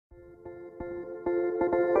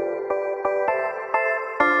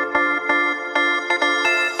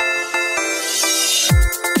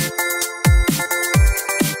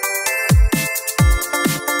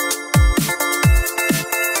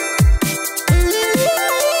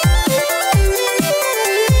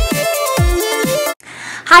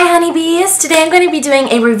Hi Honeybees! Today I'm going to be doing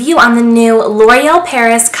a review on the new L'Oreal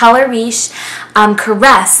Paris Color Riche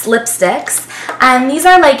Caresse lipsticks. And these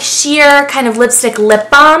are like sheer kind of lipstick lip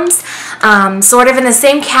balms, sort of in the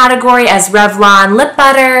same category as Revlon lip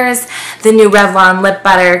butters, the new Revlon lip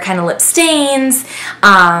butter kind of lip stains,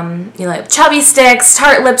 like chubby sticks,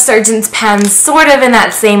 Tarte Lip Surgeon's pens, sort of in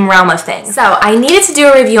that same realm of things. So I needed to do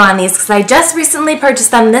a review on these because I just recently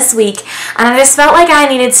purchased them this week, and I just felt like I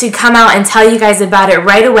needed to come out and tell you guys about it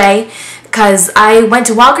right away because I went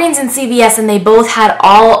to Walgreens and CVS and they both had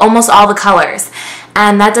almost all the colors,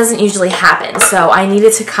 and that doesn't usually happen, so I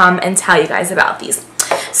needed to come and tell you guys about these.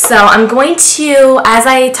 So I'm going to, as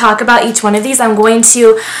I talk about each one of these, I'm going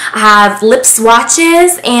to have lip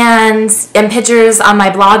swatches and pictures on my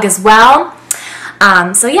blog as well.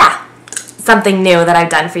 So yeah, something new that I've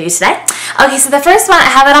done for you today. Okay, so the first one, I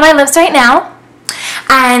have it on my lips right now,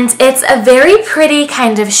 and it's a very pretty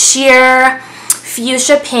kind of sheer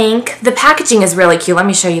fuchsia pink. The packaging is really cute. Let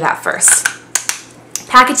me show you that first.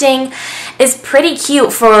 Packaging is pretty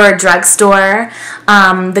cute for a drugstore.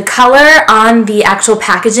 The color on the actual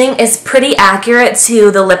packaging is pretty accurate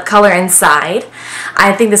to the lip color inside.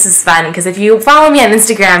 I think this is fun because if you follow me on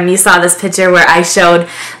Instagram, you saw this picture where I showed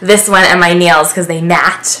this one and my nails because they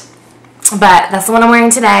match. But that's the one I'm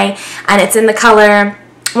wearing today, and it's in the color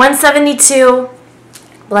 172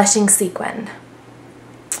 Blushing Sequin.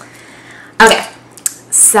 Okay,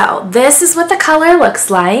 so this is what the color looks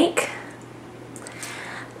like.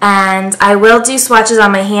 And I will do swatches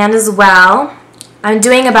on my hand as well. I'm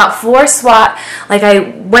doing about 4 like I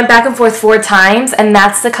went back and forth 4 times, and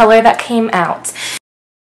that's the color that came out.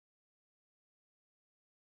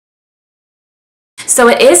 So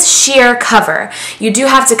it is sheer cover. You do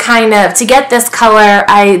have to kind of, to get this color,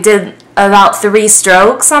 I did about 3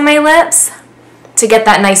 strokes on my lips to get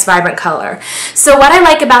that nice vibrant color. So what I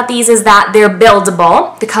like about these is that they're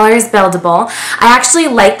buildable. The color is buildable. I actually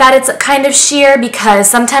like that it's kind of sheer because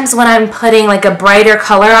sometimes when I'm putting like a brighter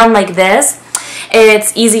color on like this,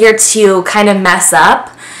 it's easier to kind of mess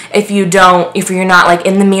up if you're not like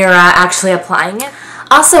in the mirror actually applying it.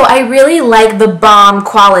 Also, I really like the balm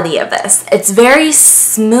quality of this. It's very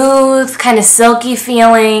smooth, kind of silky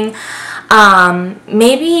feeling.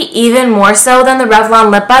 Maybe even more so than the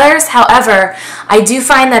Revlon lip butters. However, I do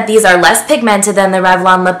find that these are less pigmented than the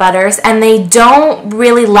Revlon lip butters, and they don't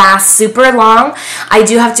really last super long. I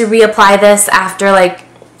do have to reapply this after, like,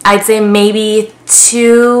 I'd say maybe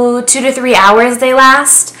 2 to 3 hours they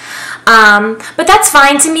last. But that's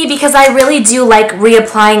fine to me because I really do like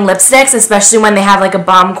reapplying lipsticks, especially when they have like a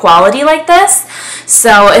balm quality like this.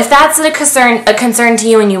 So if that's a concern to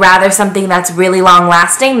you and you rather something that's really long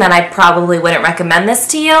lasting, then I probably wouldn't recommend this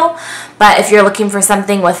to you. But if you're looking for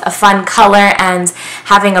something with a fun color and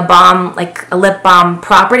having a balm, like a lip balm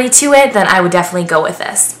property to it, then I would definitely go with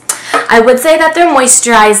this. I would say that they're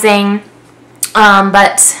moisturizing,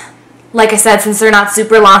 but like I said, since they're not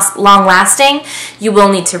super long lasting, you will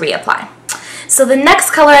need to reapply. So the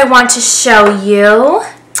next color I want to show you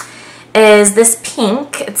is this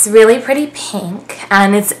pink. It's really pretty pink,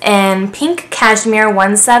 and it's in Pink Cashmere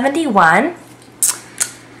 171.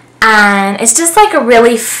 And it's just like a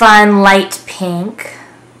really fun light pink.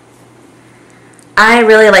 I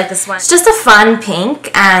really like this one. It's just a fun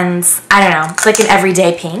pink, and I don't know, it's like an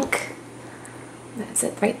everyday pink. That's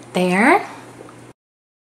it right there.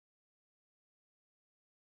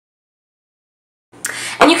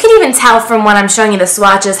 And you can even tell from when I'm showing you the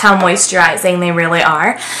swatches how moisturizing they really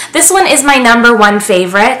are. This one is my #1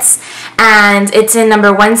 favorite, and it's in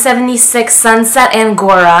number 176 Sunset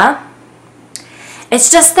Angora.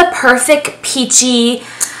 It's just the perfect peachy,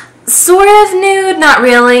 sort of nude, not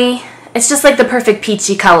really. It's just like the perfect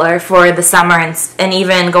peachy color for the summer, and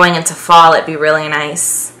even going into fall it'd be really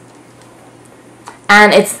nice.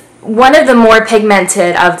 And it's one of the more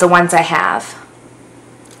pigmented of the ones I have.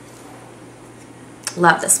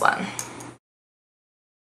 Love this one.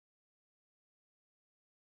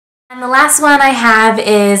 And the last one I have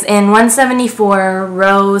is in 174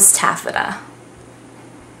 Rose Taffeta.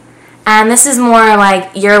 And this is more like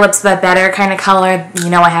your lips but better kind of color. You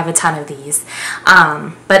know I have a ton of these.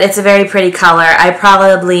 But it's a very pretty color. I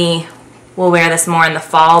probably will wear this more in the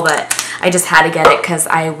fall, but I just had to get it because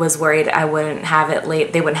I was worried I wouldn't have it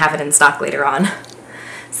they wouldn't have it in stock later on.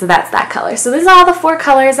 So that's that color. So these are all the 4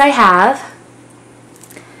 colors I have.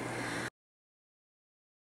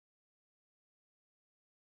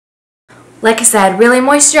 Like I said, really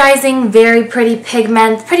moisturizing, very pretty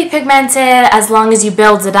pigmented. As long as you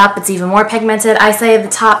build it up, it's even more pigmented. I say the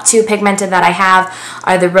top 2 pigmented that I have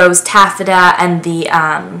are the Rose Taffeta and the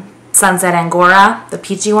Sunset Angora, the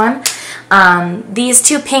peachy one. These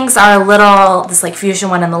two pinks are a little, this like fuchsia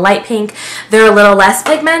one and the light pink, they're a little less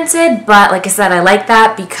pigmented, but like I said, I like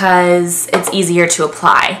that because it's easier to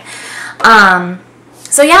apply.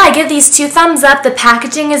 So yeah, I give these 2 thumbs up. The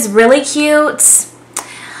packaging is really cute.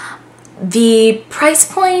 The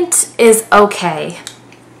price point is okay.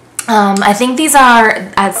 I think these are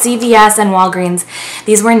at CVS and Walgreens.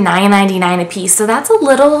 These were $9.99 a piece, so that's a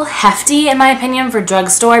little hefty in my opinion for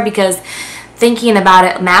drugstore, because thinking about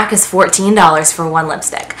it, MAC is $14 for one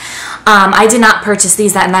lipstick. I did not purchase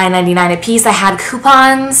these at $9.99 a piece. I had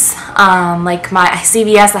coupons, like my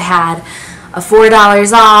CVS, I had a $4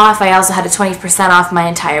 off. I also had a 20% off my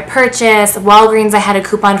entire purchase. Walgreens, I had a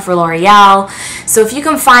coupon for L'Oreal. So if you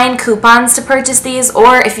can find coupons to purchase these,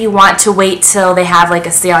 or if you want to wait till they have like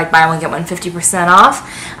a sale, like buy one get one 50% off,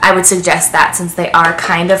 I would suggest that, since they are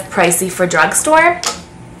kind of pricey for drugstore.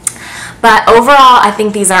 But overall, I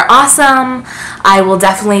think these are awesome. I will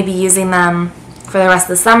definitely be using them for the rest of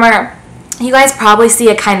the summer. You guys probably see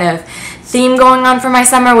a kind of theme going on for my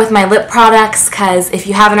summer with my lip products, because if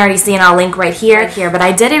you haven't already seen, I'll link right here. But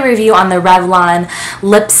I did a review on the Revlon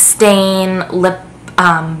Lip Stain Lip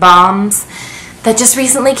Balms that just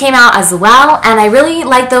recently came out as well, and I really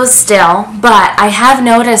like those still, but I have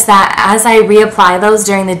noticed that as I reapply those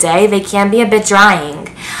during the day, they can be a bit drying.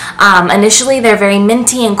 Initially, they're very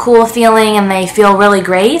minty and cool feeling, and they feel really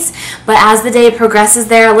great, but as the day progresses,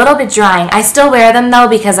 they're a little bit drying. I still wear them though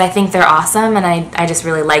because I think they're awesome, and I just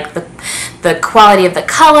really like the quality of the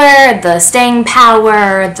color, the staying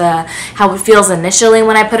power, how it feels initially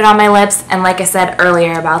when I put it on my lips, and like I said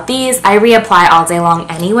earlier about these, I reapply all day long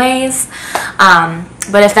anyways.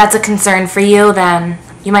 But if that's a concern for you, then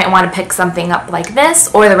you might want to pick something up like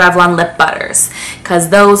this or the Revlon Lip Butters, because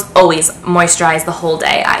those always moisturize the whole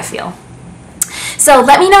day, I feel. So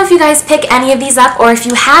let me know if you guys pick any of these up, or if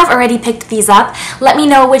you have already picked these up, let me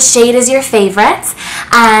know which shade is your favorite.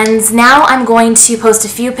 And now I'm going to post a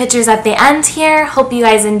few pictures at the end here. Hope you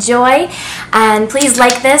guys enjoy, and please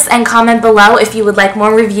like this and comment below if you would like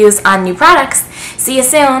more reviews on new products. See you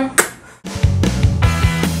soon!